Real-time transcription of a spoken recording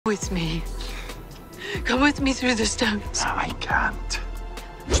with me. Come with me through the stones. I can't.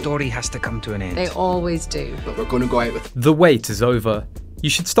 Story has to come to an end. They always do. But we're going to go out with... The wait is over. You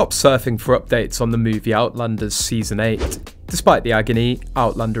should stop surfing for updates on the movie Outlanders Season 8. Despite the agony,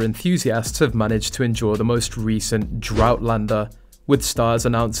 Outlander enthusiasts have managed to endure the most recent Droughtlander, with Starz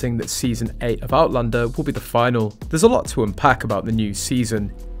announcing that Season 8 of Outlander will be the final. There's a lot to unpack about the new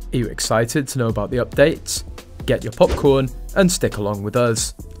season. Are you excited to know about the updates? Get your popcorn and stick along with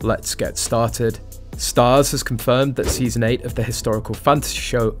us. Let's get started. Starz has confirmed that Season 8 of the historical fantasy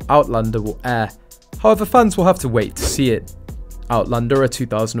show Outlander will air. However, fans will have to wait to see it. Outlander, a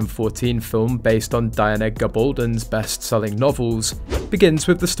 2014 film based on Diana Gabaldon's best-selling novels, begins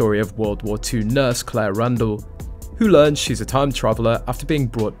with the story of World War II nurse Claire Randall, who learns she's a time traveller after being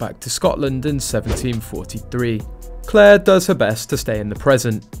brought back to Scotland in 1743. Claire does her best to stay in the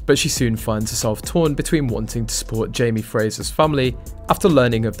present, but she soon finds herself torn between wanting to support Jamie Fraser's family after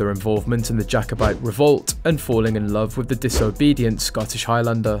learning of their involvement in the Jacobite revolt and falling in love with the disobedient Scottish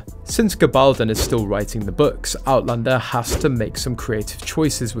Highlander. Since Gabaldon is still writing the books, Outlander has to make some creative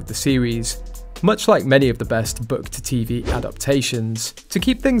choices with the series. Much like many of the best book-to-TV adaptations, to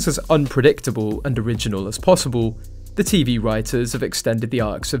keep things as unpredictable and original as possible, the TV writers have extended the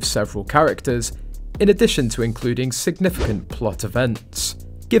arcs of several characters, in addition to including significant plot events.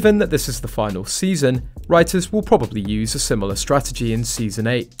 Given that this is the final season, writers will probably use a similar strategy in Season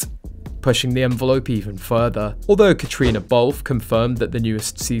 8, pushing the envelope even further. Although Katrina Balfe confirmed that the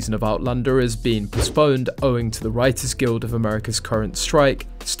newest season of Outlander is being postponed owing to the Writers Guild of America's current strike,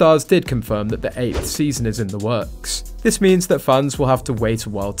 Starz did confirm that the 8th season is in the works. This means that fans will have to wait a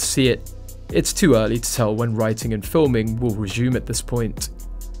while to see it. It's too early to tell when writing and filming will resume at this point.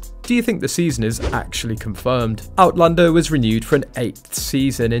 Do you think the season is actually confirmed? Outlander was renewed for an 8th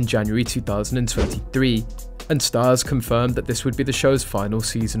season in January 2023, and Starz confirmed that this would be the show's final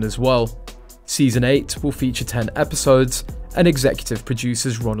season as well. Season 8 will feature 10 episodes, and executive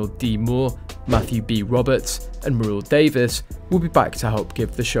producers Ronald D. Moore, Matthew B. Roberts, and Muriel Davis will be back to help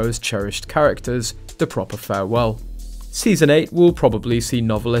give the show's cherished characters the proper farewell. Season 8 will probably see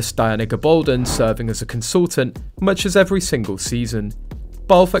novelist Diana Gabaldon serving as a consultant, much as every single season.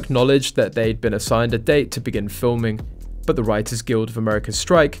 Balfe acknowledged that they'd been assigned a date to begin filming, but the Writers Guild of America's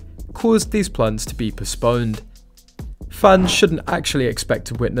strike caused these plans to be postponed. Fans shouldn't actually expect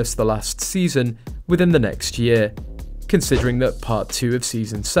to witness the last season within the next year, considering that Part 2 of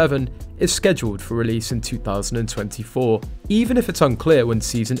Season 7 is scheduled for release in 2024, even if it's unclear when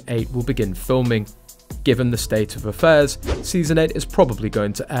Season 8 will begin filming. Given the state of affairs, Season 8 is probably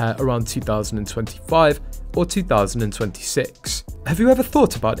going to air around 2025 or 2026. Have you ever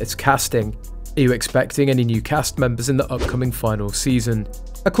thought about its casting? Are you expecting any new cast members in the upcoming final season?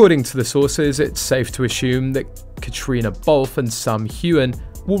 According to the sources, it's safe to assume that Katrina Balfe and Sam Heughan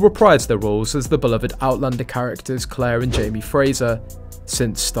will reprise their roles as the beloved Outlander characters Claire and Jamie Fraser,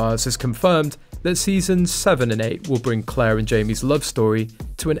 since Starz has confirmed that Seasons 7 and 8 will bring Claire and Jamie's love story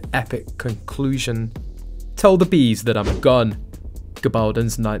to an epic conclusion. Tell the bees that I'm gone.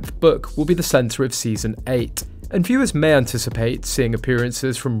 Gabaldon's 9th book will be the centre of Season 8, and viewers may anticipate seeing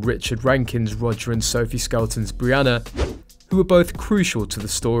appearances from Richard Rankin's Roger and Sophie Skelton's Brianna, who are both crucial to the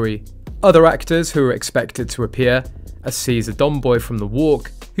story. Other actors who are expected to appear are Caesar Domboy from The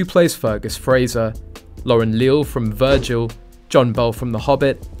Walk, who plays Fergus Fraser, Lauren Leal from Virgil, John Bell from The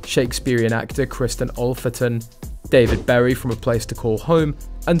Hobbit, Shakespearean actor Kristen Olferton, David Berry from A Place to Call Home,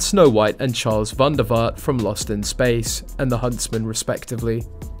 and Snow White and Charles van der Vaart from Lost in Space and The Huntsman respectively.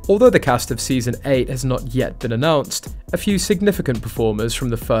 Although the cast of Season 8 has not yet been announced, a few significant performers from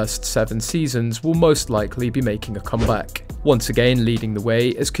the first 7 seasons will most likely be making a comeback. Once again leading the way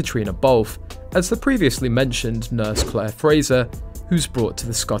is Katrina Balfe, as the previously mentioned nurse Claire Fraser, who's brought to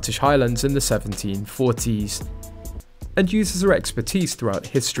the Scottish Highlands in the 1740s, and uses her expertise throughout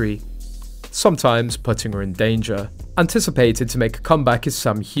history, sometimes putting her in danger. Anticipated to make a comeback is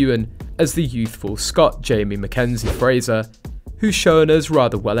Sam Heughan as the youthful Scot Jamie Mackenzie Fraser, who's shown as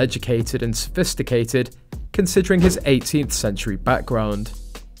rather well educated and sophisticated considering his 18th century background.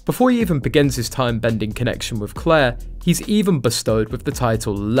 Before he even begins his time-bending connection with Claire, he's even bestowed with the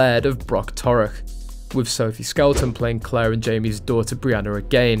title Laird of Broch Torroch, with Sophie Skelton playing Claire and Jamie's daughter Brianna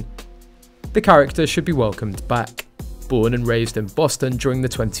again. The character should be welcomed back. Born and raised in Boston during the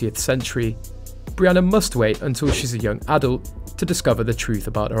 20th century, Brianna must wait until she's a young adult to discover the truth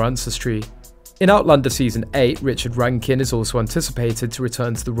about her ancestry. In Outlander Season 8, Richard Rankin is also anticipated to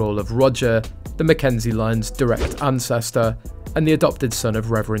return to the role of Roger, the Mackenzie line's direct ancestor and the adopted son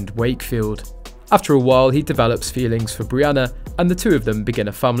of Reverend Wakefield. After a while, he develops feelings for Brianna, and the two of them begin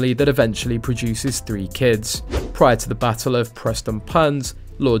a family that eventually produces 3 kids. Prior to the Battle of Prestonpans,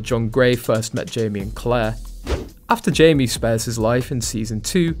 Lord John Grey first met Jamie and Claire. After Jamie spares his life in Season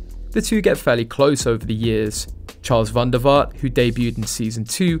 2, the two get fairly close over the years. Charles van der Vaart, who debuted in Season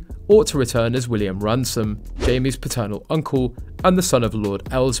 2, ought to return as William Ransom, Jamie's paternal uncle and the son of Lord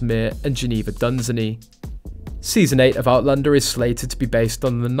Ellesmere and Geneva Dunsany. Season 8 of Outlander is slated to be based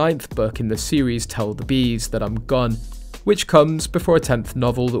on the 9th book in the series Tell the Bees That I'm Gone, which comes before a 10th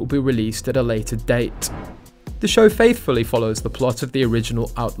novel that will be released at a later date. The show faithfully follows the plot of the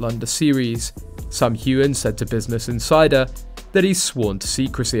original Outlander series. Sam Heughan said to Business Insider that he's sworn to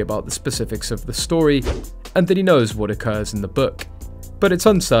secrecy about the specifics of the story and that he knows what occurs in the book, but it's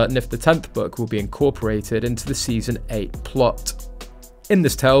uncertain if the 10th book will be incorporated into the Season 8 plot. In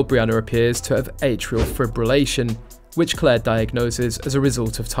this tale, Brianna appears to have atrial fibrillation, which Claire diagnoses as a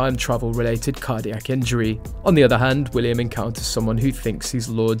result of time travel related cardiac injury. On the other hand, William encounters someone who thinks he's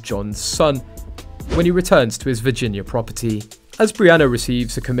Lord John's son when he returns to his Virginia property. As Brianna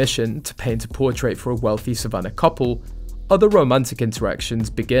receives a commission to paint a portrait for a wealthy Savannah couple, other romantic interactions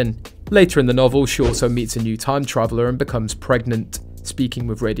begin. Later in the novel, she also meets a new time traveller and becomes pregnant. Speaking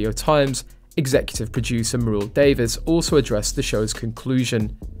with Radio Times, executive producer Muriel Davis also addressed the show's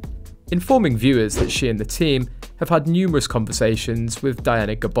conclusion, informing viewers that she and the team have had numerous conversations with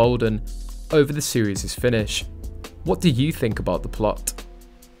Diana Gabaldon over the series' finish. What do you think about the plot?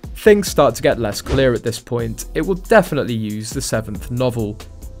 Things start to get less clear at this point. It will definitely use the 7th novel,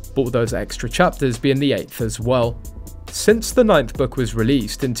 but will those extra chapters be in the 8th as well? Since the 9th book was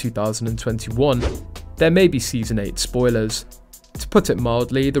released in 2021, there may be Season 8 spoilers. To put it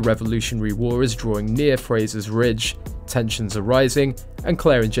mildly, the Revolutionary War is drawing near Fraser's Ridge, tensions are rising, and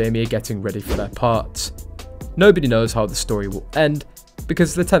Claire and Jamie are getting ready for their parts. Nobody knows how the story will end,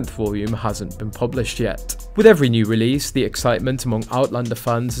 because the 10th volume hasn't been published yet. With every new release, the excitement among Outlander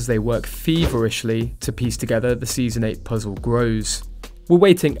fans as they work feverishly to piece together the Season 8 puzzle grows. We're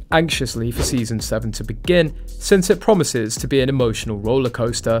waiting anxiously for Season 7 to begin, since it promises to be an emotional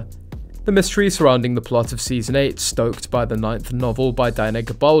rollercoaster. The mystery surrounding the plot of Season 8, stoked by the 9th novel by Diana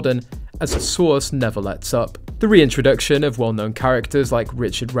Gabaldon as a source, never lets up. The reintroduction of well-known characters like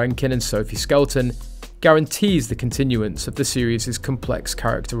Richard Rankin and Sophie Skelton guarantees the continuance of the series' complex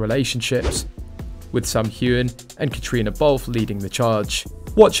character relationships, with Sam Heughan and Katrina Balfe leading the charge.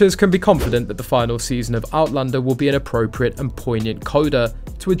 Watchers can be confident that the final season of Outlander will be an appropriate and poignant coda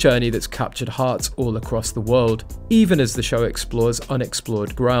to a journey that's captured hearts all across the world, even as the show explores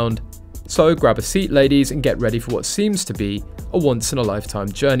unexplored ground. So grab a seat, ladies, and get ready for what seems to be a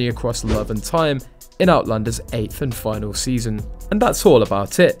once-in-a-lifetime journey across love and time in Outlander's 8th and final season. And that's all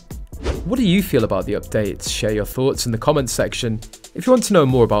about it. What do you feel about the updates? Share your thoughts in the comments section. If you want to know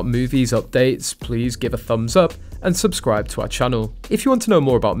more about movies updates, please give a thumbs up and subscribe to our channel. If you want to know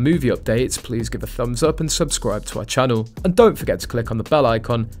more about movie updates, please give a thumbs up and subscribe to our channel. And don't forget to click on the bell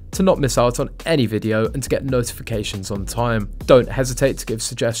icon to not miss out on any video and to get notifications on time. Don't hesitate to give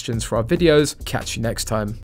suggestions for our videos. Catch you next time.